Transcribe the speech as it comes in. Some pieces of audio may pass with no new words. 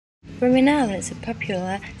Breminale is a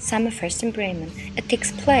popular summer fest in Bremen. It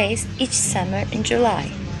takes place each summer in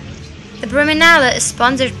July. The Breminale is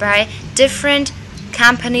sponsored by different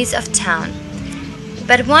companies of town.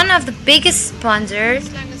 But one of the biggest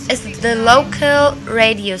sponsors is the local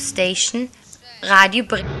radio station, Radio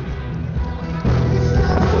Bremen.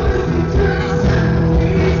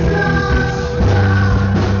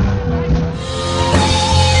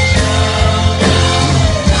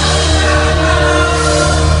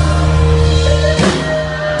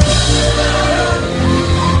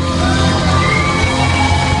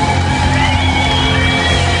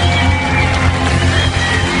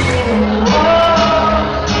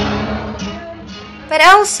 But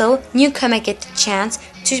also, newcomers get the chance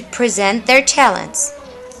to present their talents.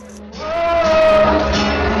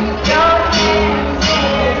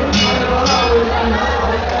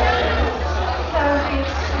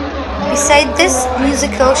 Beside these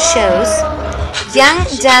musical shows, young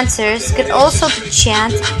dancers get also the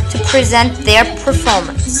chance to present their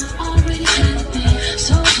performance.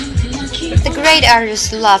 The great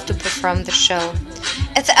artists love to perform the show.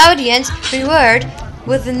 If the audience reward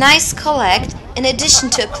with a nice collect, in addition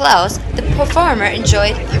to applause, the performer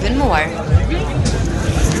enjoyed even more.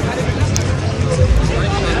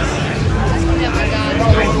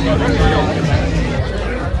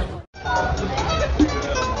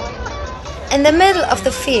 In the middle of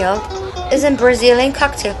the field is a Brazilian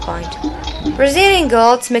cocktail point. Brazilian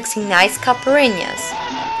girls mixing nice caipirinhas.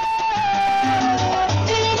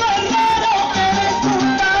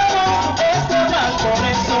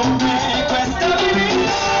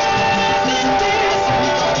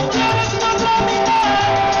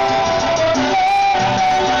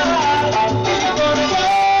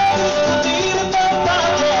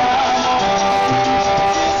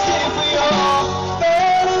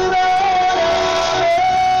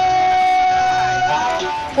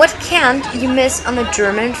 What can't you miss on a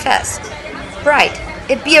German fest? Right,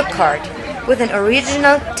 a beer cart with an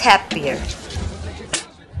original tap beer.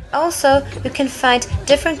 Also, you can find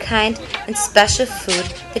different kind and special food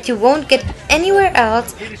that you won't get anywhere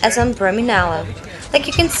else as on Breminale. Like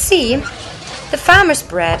you can see, the farmer's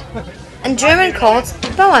bread, and German called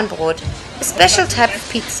Bauernbrot, a special type of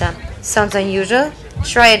pizza. Sounds unusual?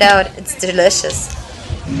 Try it out, it's delicious.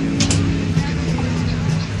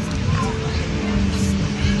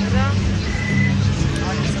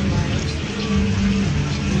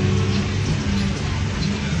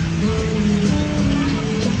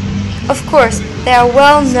 Of course, there are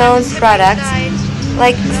well-known products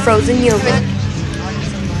like frozen yogurt.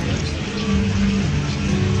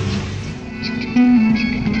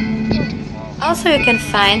 Also, you can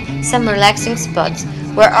find some relaxing spots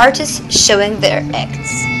where artists showing their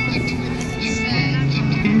acts.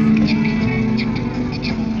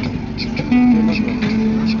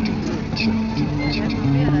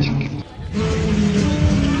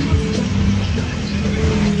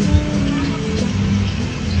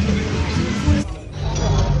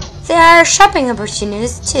 There are shopping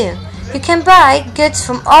opportunities too. You can buy goods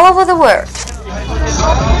from all over the world.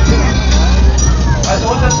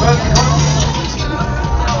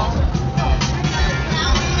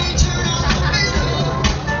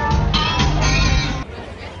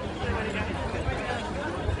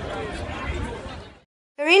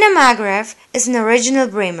 Verena Margraf is an original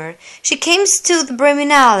Bremer. She comes to the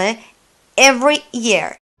Breminale every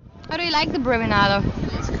year. How do you like the Breminale?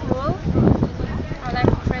 It's cool. I like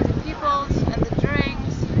the crazy people and the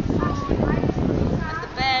drinks, food, and the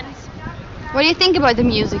bands. What do you think about the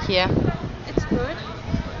music here? It's good.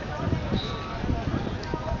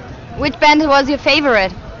 Which band was your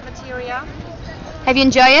favorite? Materia. Have you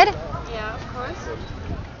enjoyed it? Yeah, of course.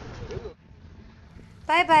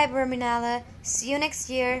 Bye bye Breminale. See you next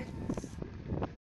year.